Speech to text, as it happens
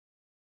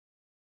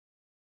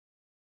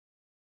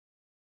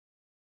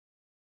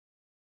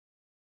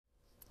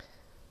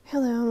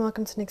Hello and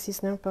welcome to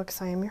Nixies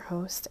Notebooks. I am your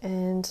host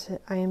and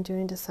I am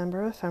doing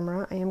December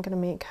Ephemera. I am going to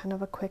make kind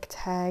of a quick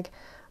tag.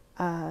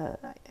 I'm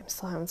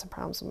still having some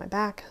problems with my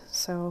back,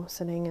 so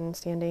sitting and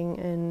standing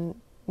and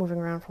moving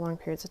around for long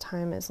periods of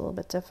time is a little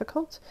bit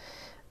difficult.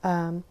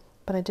 But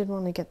I did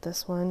want to get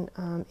this one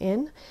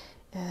in.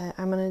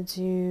 I'm going to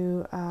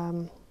do,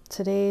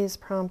 today's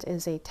prompt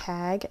is a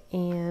tag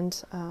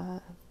and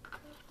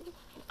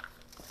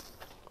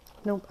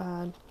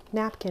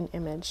napkin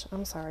image.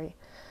 I'm sorry.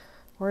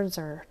 Words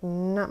are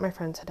not my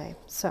friend today.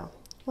 So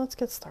let's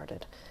get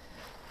started.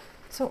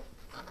 So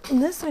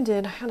this I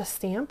had a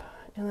stamp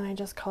and then I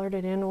just colored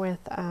it in with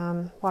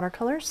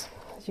watercolors,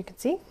 as you can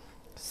see.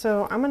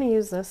 So I'm going to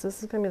use this.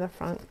 This is going to be the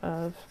front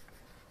of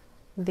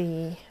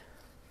the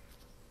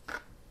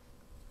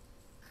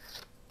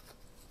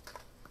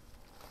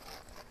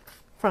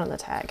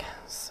tag.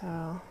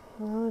 So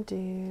I'll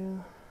do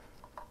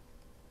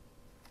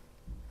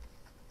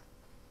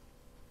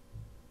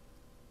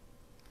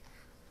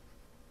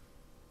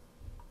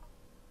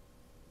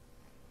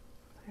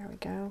there we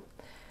go.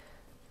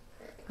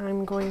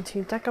 I'm going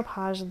to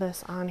decoupage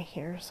this on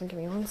here, so give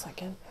me 1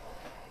 second.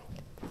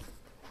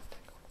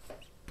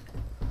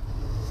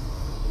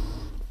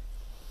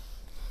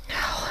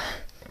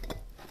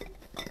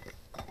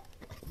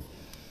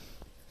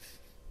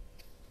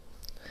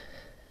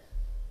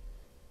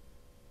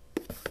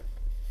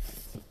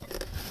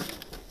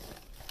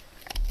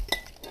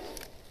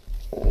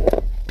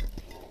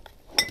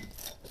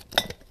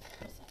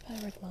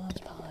 Fabric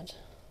Mod Podge.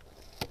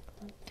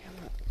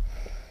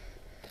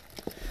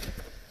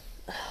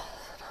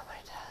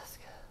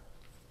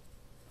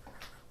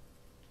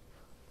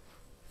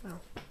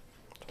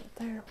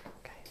 There,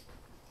 okay.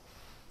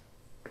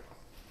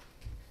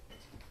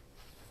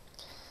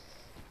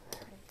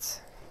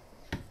 Alright,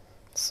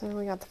 so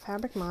we got the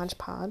fabric Mod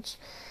Podge.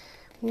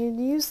 When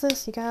you use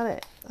this, you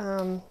gotta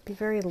be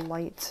very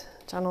light,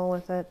 gentle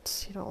with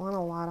it. You don't want a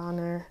lot on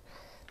there.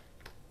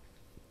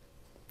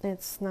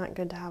 It's not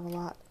good to have a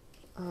lot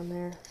on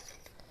there.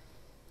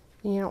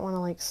 You don't want to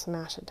like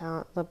smash it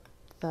down,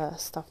 the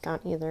stuff down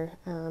either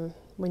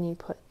when you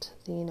put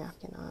the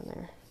napkin on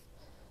there.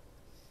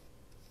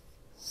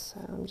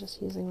 So I'm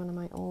just using one of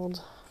my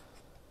old,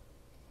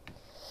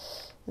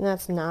 and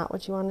that's not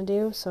what you want to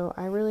do, so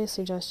I really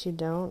suggest you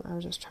don't. I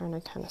was just trying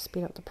to kind of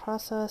speed up the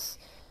process.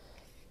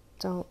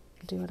 Don't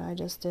do what I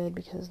just did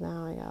because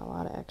now I got a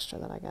lot of extra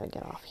that I got to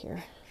get off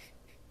here.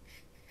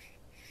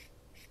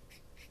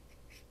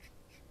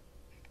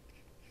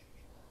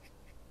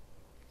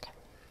 Okay,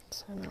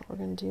 so now what we're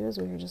going to do is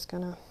we're just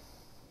going to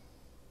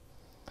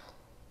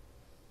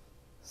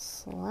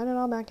slide it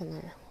all back in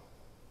there.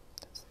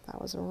 That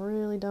was a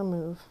really dumb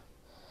move.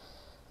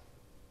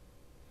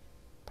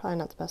 Probably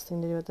not the best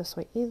thing to do it this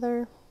way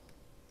either.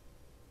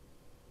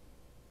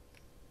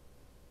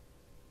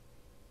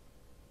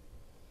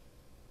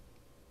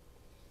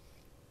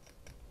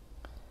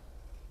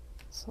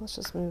 So let's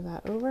just move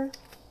that over.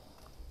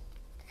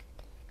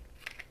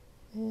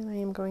 And I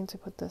am going to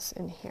put this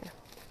in here.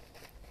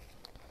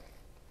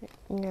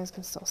 You guys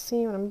can still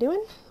see what I'm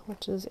doing,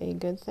 which is a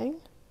good thing.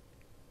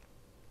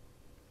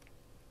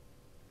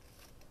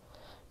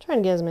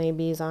 Trying to get as many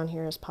bees on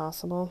here as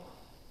possible.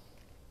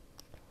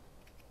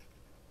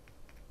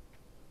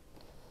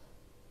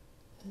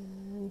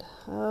 And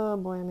oh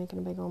boy, I'm making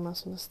a big old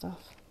mess with this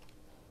stuff.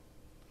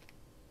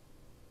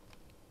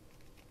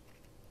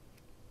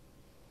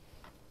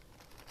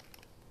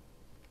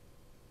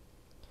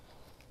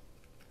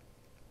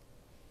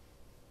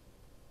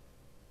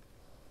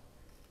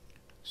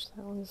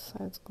 That one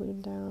side's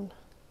glued down.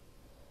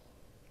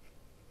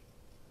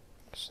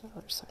 The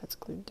other side's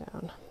glued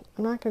down.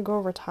 I'm not going to go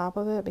over top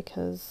of it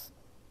because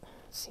it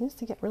seems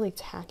to get really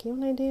tacky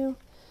when I do.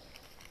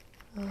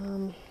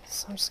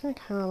 So I'm just going to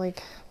kind of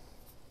like,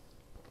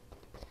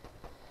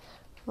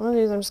 what I'm going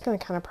to do is I'm just going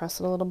to kind of press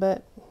it a little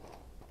bit.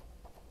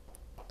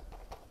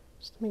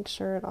 Just to make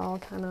sure it all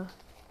kind of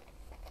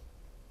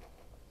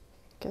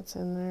gets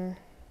in there.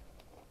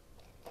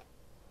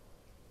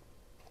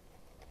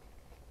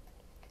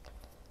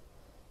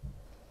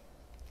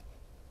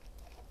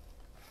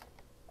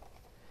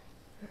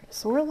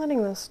 So we're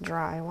letting this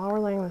dry. While we're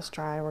letting this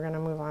dry, we're going to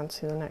move on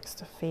to the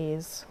next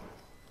phase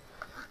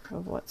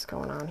of what's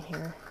going on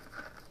here.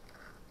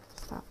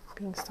 Stop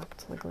being stuck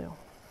to the glue.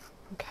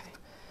 Okay.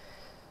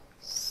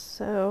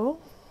 So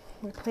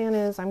my plan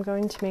is I'm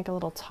going to make a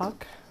little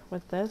tuck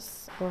with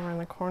this over in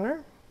the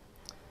corner.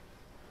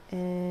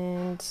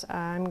 And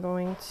I'm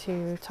going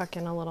to tuck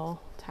in a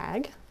little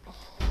tag.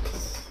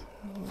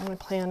 My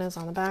plan is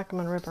on the back, I'm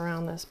going to rip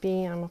around this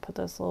bee. I'm going to put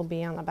this little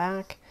bee on the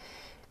back.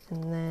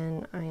 And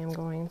then I am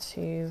going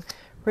to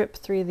rip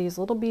 3 of these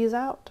little bees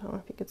out. I don't know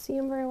if you could see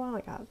them very well.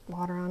 I got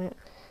water on it.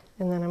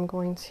 And then I'm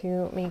going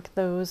to make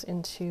those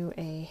into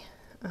a,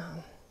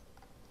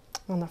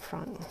 on the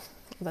front of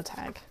the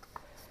tag.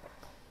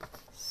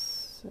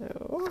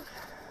 So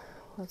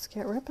let's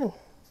get ripping.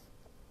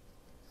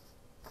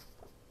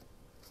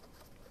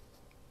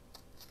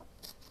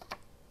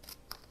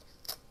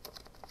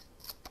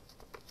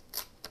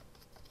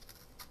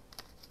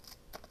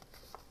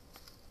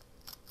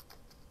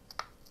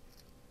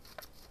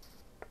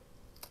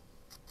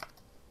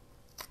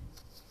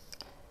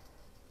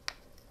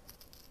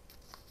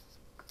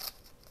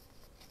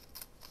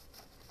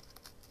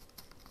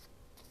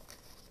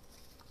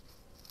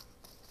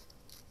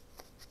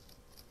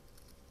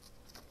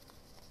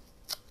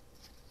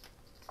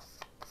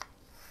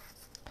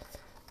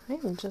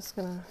 I'm just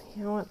gonna,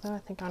 you know what, though, I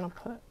think I'm gonna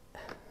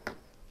put,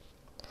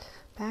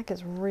 back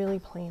is really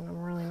plain.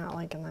 I'm really not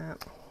liking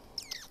that.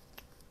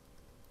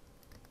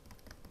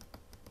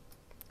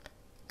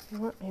 You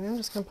know what, maybe I'm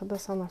just gonna put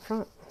this on the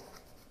front.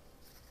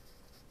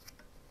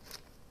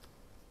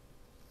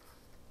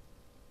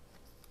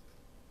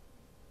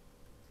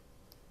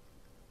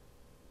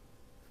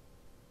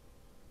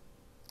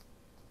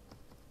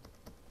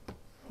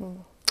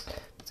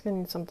 It's gonna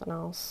need something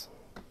else.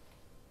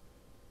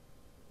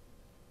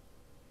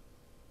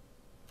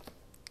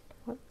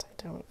 What? I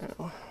don't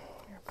know.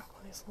 Here about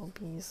one of these little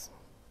bees.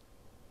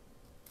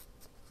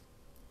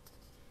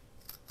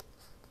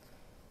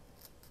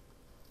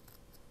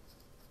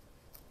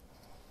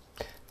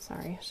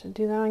 Sorry, I should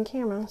do that on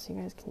camera so you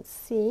guys can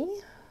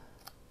see.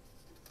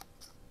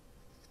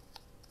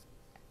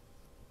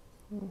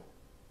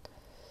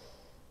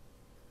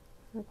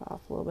 Rip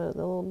off a little bit of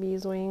the little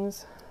bee's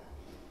wings.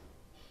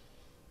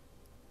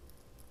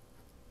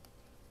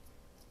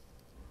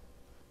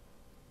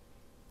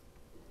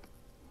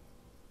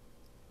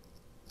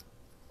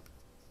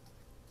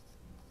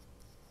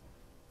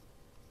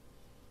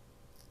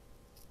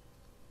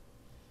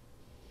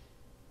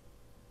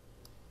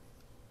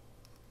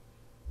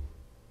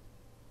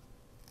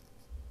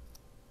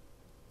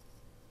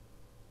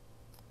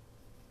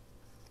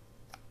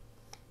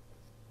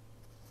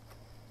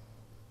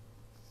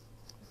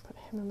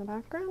 In the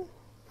background.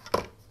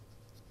 Or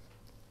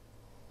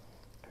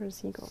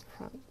does he go up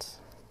front?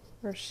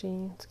 Or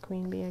she? It's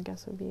queen bee, I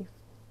guess it would be.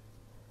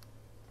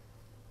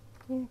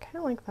 Yeah, I kind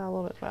of like that a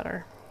little bit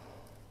better.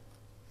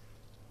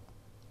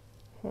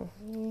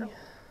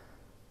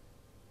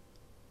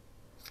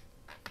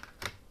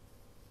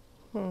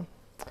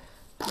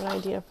 Good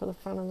idea for the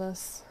front of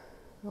this.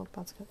 I hope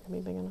that's going to be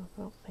big enough,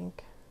 I don't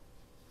think.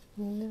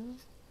 No.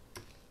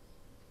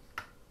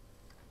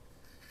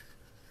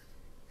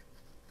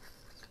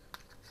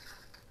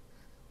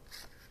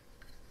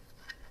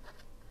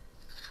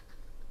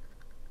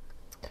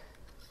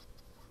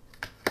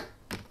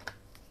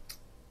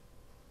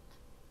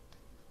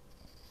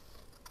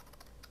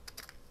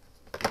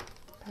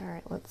 All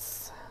right,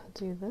 let's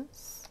do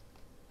this.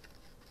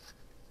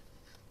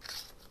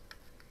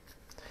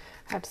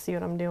 I have to see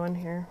what I'm doing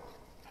here.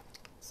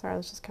 Sorry,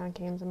 this just kind of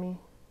came to me.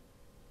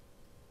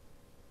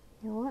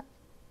 You know what?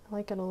 I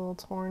like it a little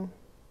torn.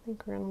 I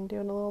think we're going to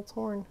do it a little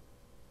torn.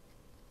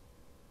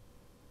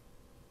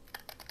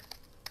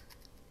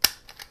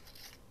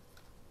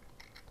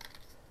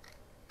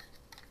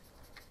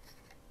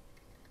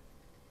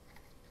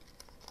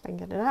 If I can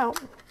get it out.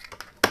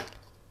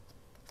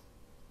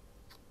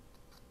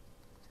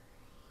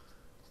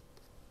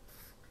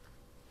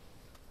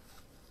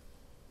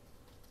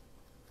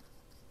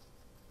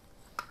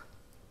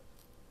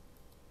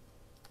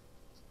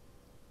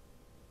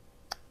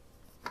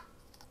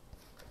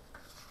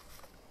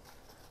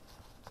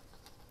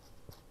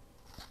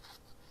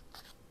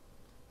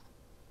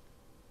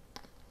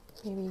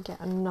 Maybe get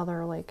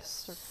another like,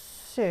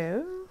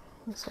 so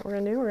that's what we're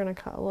gonna do. We're gonna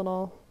cut a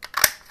little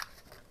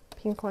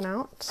pink one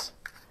out.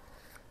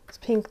 It's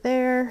pink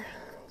there,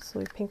 so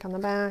we pink on the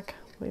back,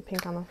 we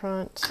pink on the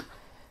front,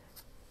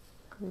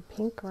 we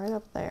pink right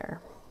up there.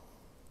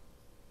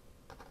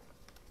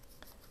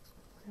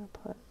 We're gonna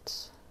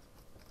put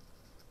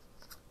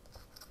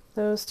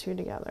those two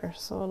together,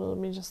 so it'll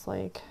be just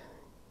like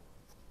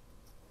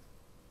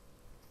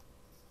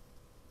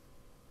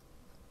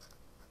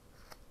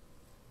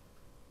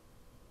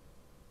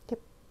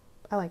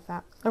I like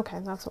that. Okay,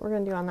 that's what we're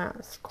going to do on that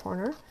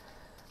corner.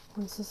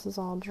 Once this is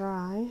all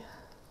dry.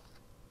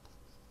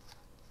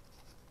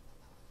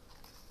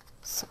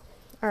 So,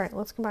 all right,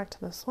 let's go back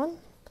to this one.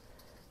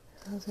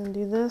 I was going to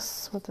do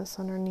this with this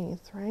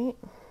underneath, right?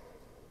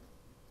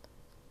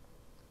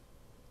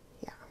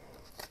 Yeah.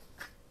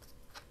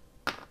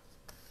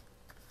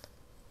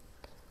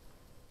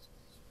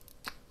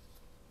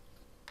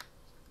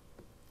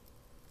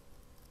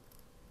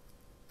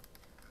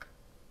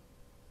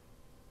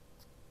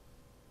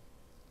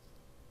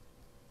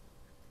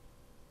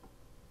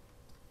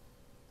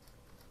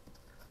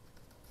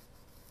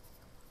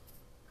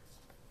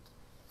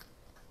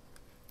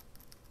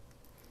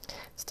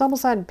 It's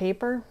double-sided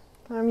paper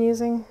that I'm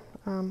using.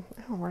 I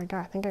don't know where I got.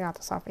 I think I got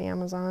this off of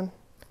Amazon.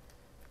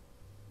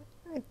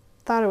 I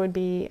thought it would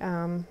be.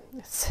 It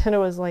said it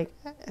was like.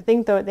 I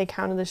think though they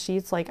counted the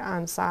sheets like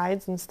on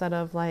sides instead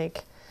of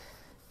like,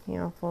 you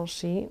know, full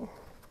sheet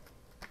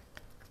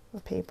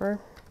of paper.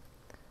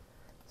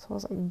 So I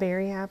wasn't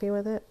very happy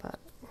with it, but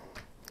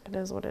it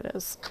is what it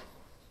is.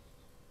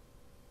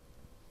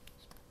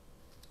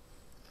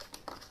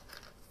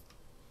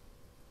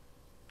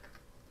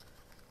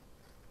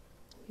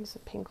 Use a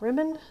pink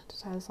ribbon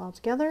to tie this all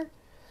together.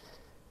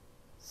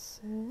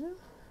 So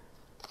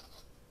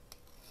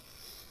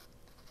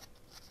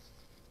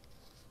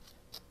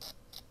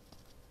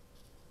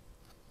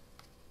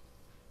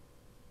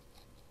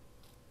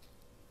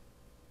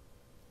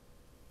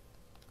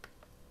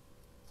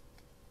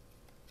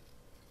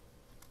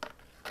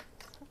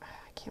I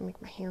can't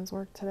make my hands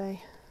work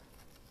today.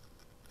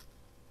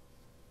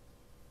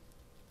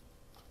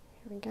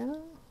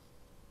 go.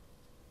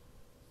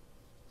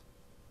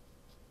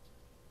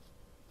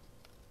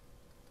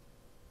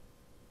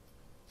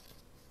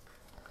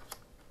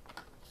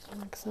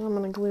 Like I said, I'm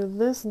going to glue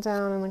this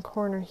down in the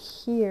corner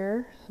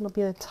here. It'll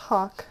be a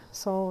tuck,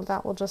 so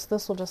that will just,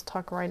 this will just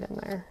tuck right in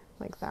there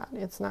like that.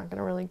 It's not going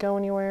to really go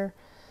anywhere.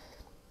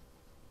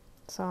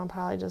 So I'll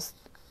probably just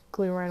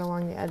glue right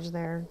along the edge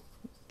there,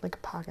 like a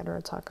pocket or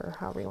a tuck or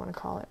however you want to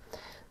call it.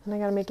 And I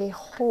got to make a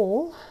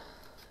hole.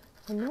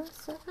 And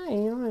this, hey,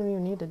 you don't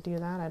even need to do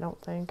that, I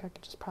don't think. I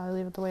could just probably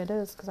leave it the way it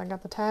is because I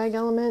got the tag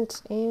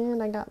element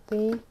and I got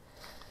the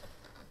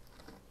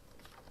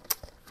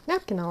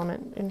napkin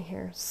element in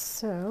here.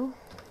 So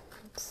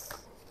it's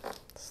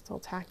still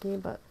tacky,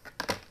 but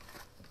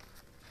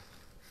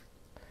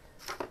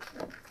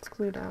let's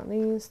glue down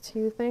these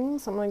two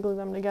things. I'm going to glue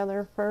them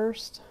together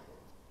first.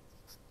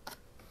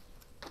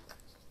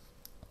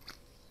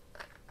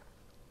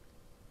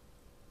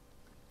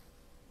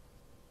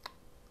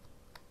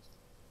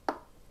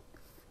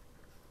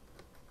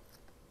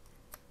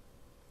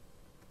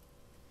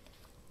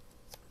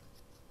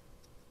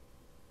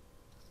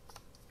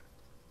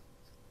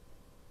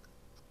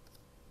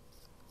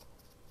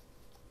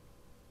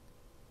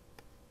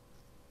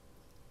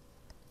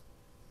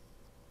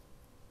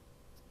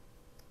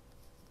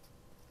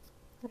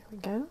 There we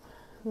go. And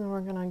then we're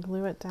going to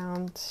glue it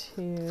down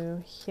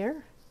to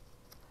here.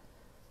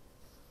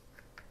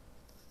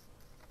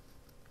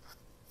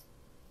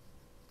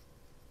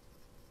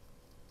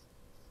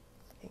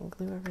 And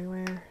glue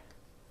everywhere.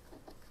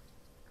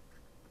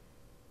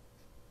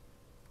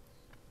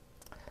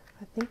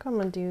 I think what I'm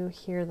going to do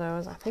here though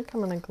is I think I'm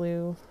going to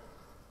glue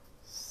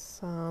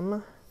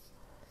some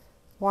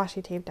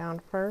washi tape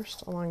down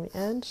first along the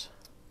edge.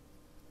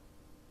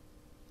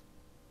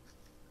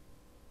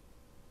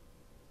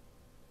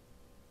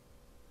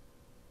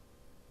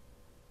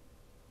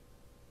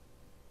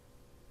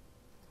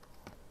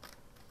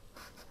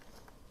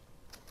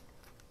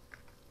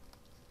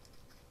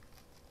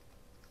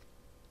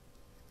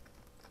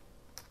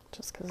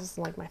 Just because this is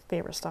like my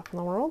favorite stuff in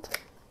the world.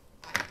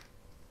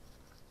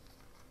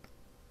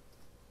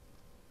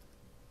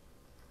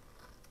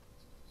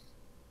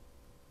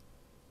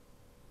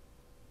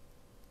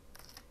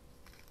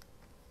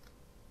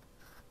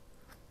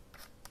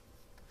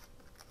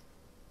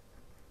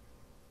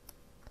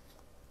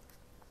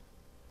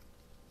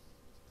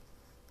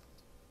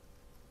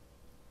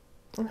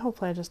 And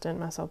hopefully I just didn't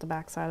mess up the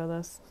back side of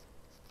this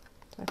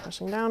by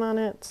pushing down on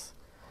it.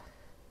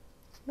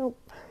 Nope,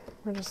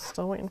 we're just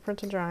still waiting for it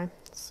to dry.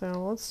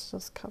 So let's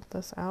just cut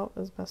this out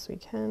as best we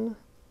can.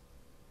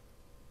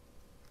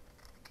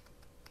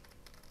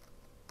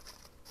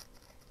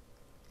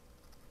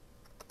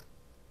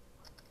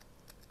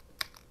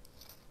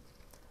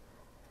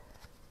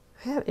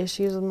 I have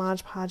issues with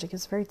Mod Podge. It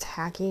gets very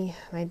tacky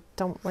and I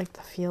don't like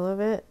the feel of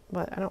it,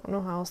 but I don't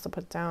know how else to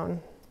put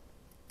down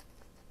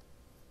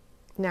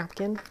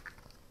napkin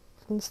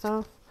and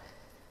stuff.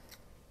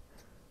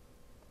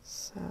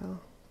 So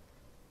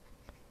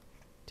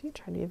do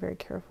try to be very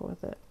careful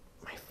with it.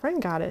 My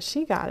friend got it,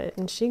 she got it,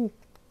 and she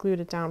glued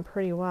it down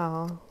pretty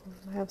well.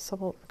 I have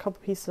a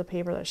couple pieces of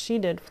paper that she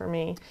did for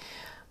me.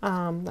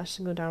 That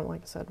should go down,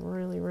 like I said,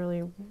 really,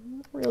 really,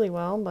 really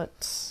well,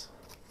 but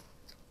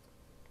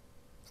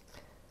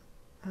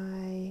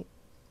I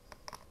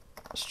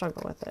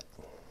struggle with it.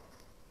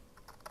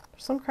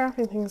 There's some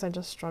crafting things I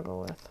just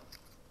struggle with.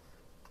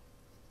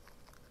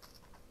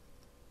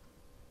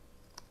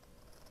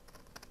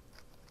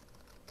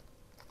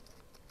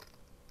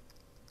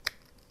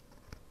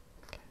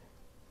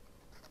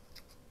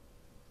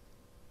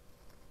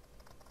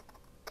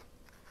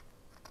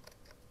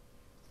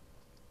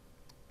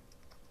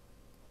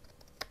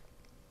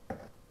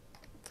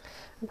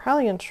 I'm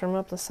probably going to trim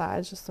up the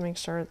sides just to make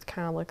sure it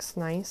kind of looks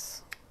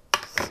nice.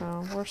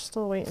 So we're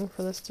still waiting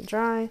for this to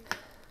dry,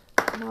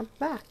 and I'll be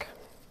back.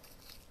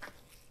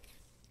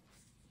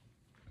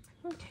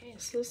 Okay,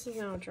 so this is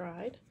now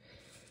dried.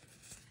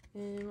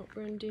 And what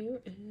we're going to do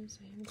is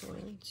I'm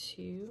going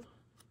to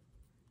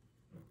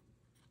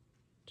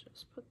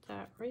just put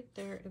that right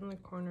there in the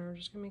corner. We're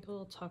just going to make a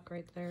little tuck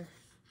right there.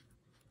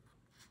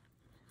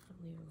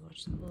 I'll leave as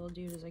much of the little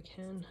dude as I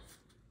can.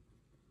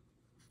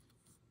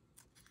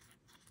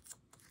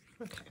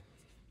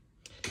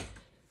 Okay.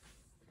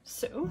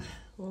 So,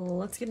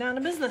 let's get down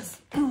to business.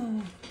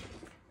 I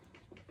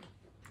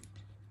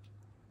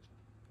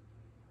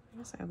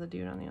guess I have the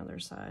dude on the other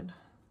side.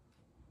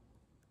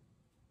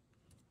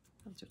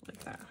 I'll do it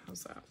like that.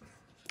 How's that?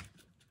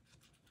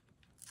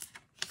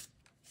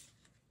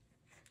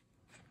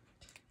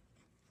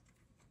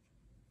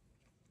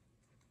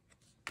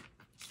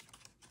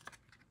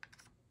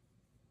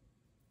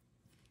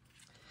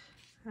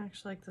 I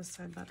actually like this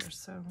side better,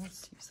 so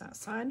let's use that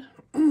side.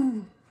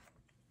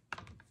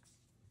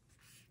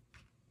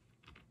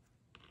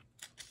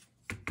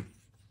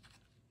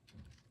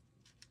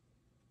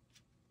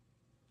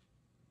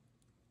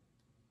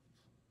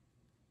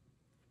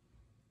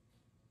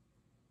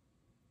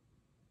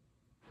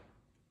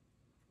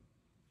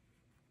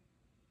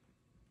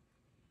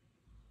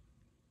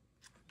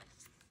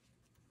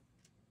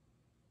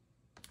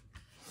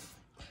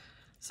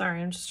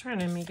 Sorry, I'm just trying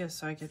to make it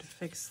so I could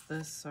fix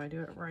this so I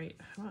do it right.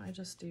 How about I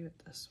just do it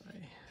this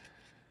way?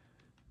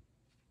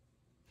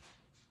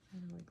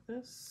 Kind of like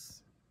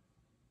this.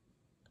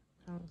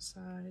 On the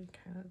side,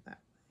 kind of that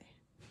way.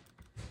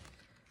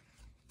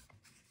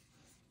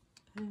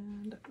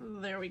 And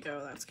there we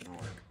go, that's gonna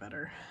work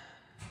better.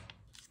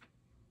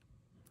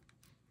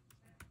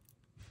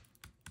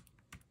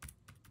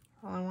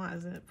 All I want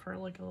is it for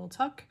like a little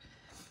tuck.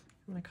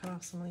 I'm gonna cut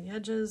off some of the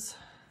edges.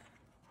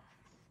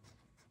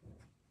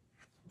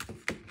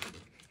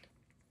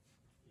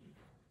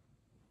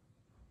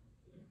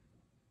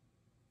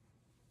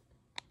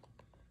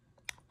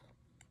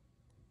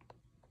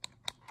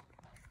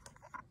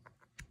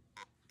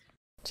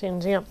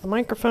 Changing up the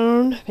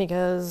microphone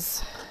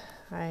because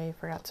I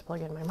forgot to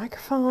plug in my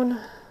microphone.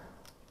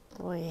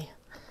 Boy,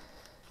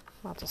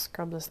 I'll have to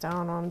scrub this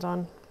down when I'm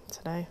done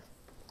today.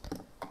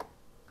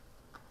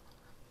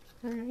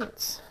 All right,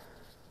 let's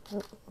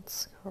go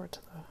over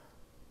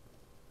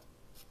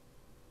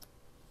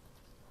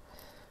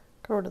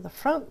to the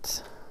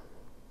front.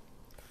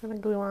 I'm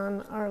gonna glue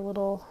on our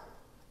little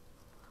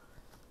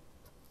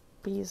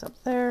bees up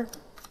there.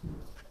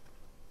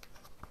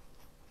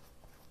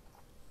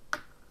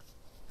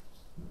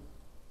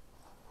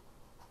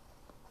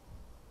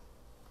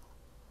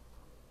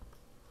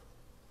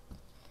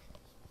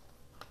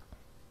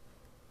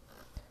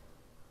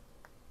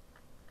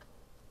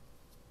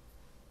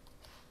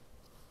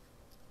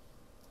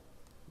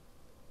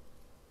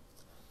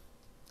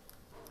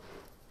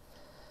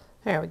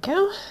 There we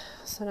go.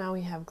 So now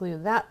we have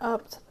glued that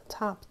up to the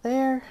top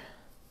there.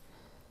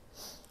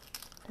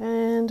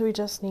 And we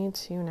just need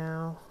to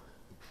now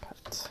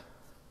cut.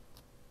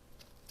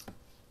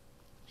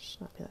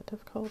 Should not be that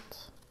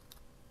difficult.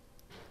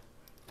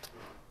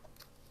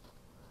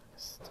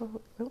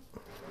 Still, nope.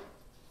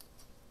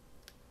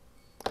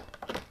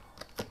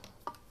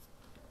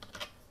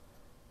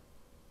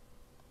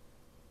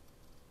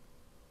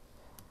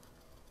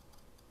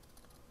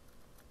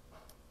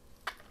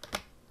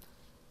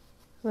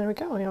 There we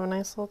go, we have a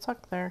nice little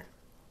tuck there.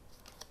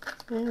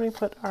 And we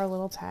put our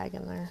little tag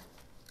in there.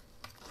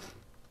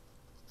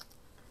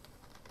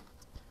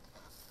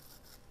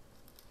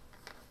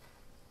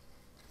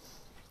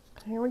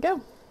 Here we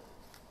go.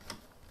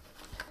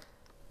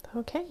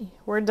 Okay,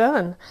 we're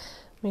done.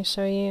 Let me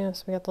show you.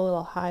 So we got the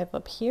little hive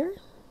up here.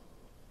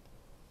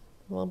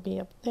 We'll be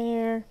up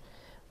there.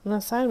 On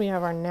the side we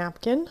have our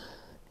napkin.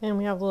 And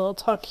we have a little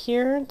tuck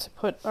here to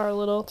put our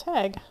little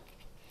tag.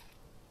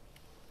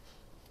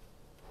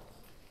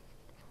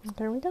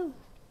 There we go.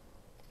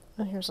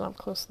 And here's an up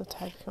close of the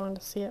tag if you wanted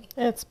to see it.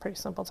 It's a pretty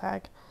simple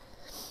tag.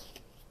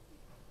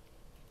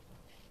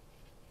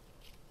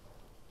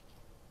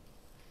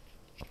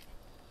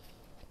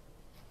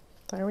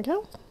 There we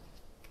go.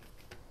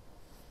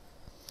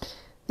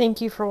 Thank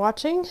you for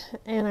watching,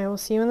 and I will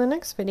see you in the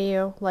next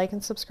video. Like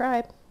and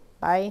subscribe.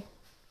 Bye.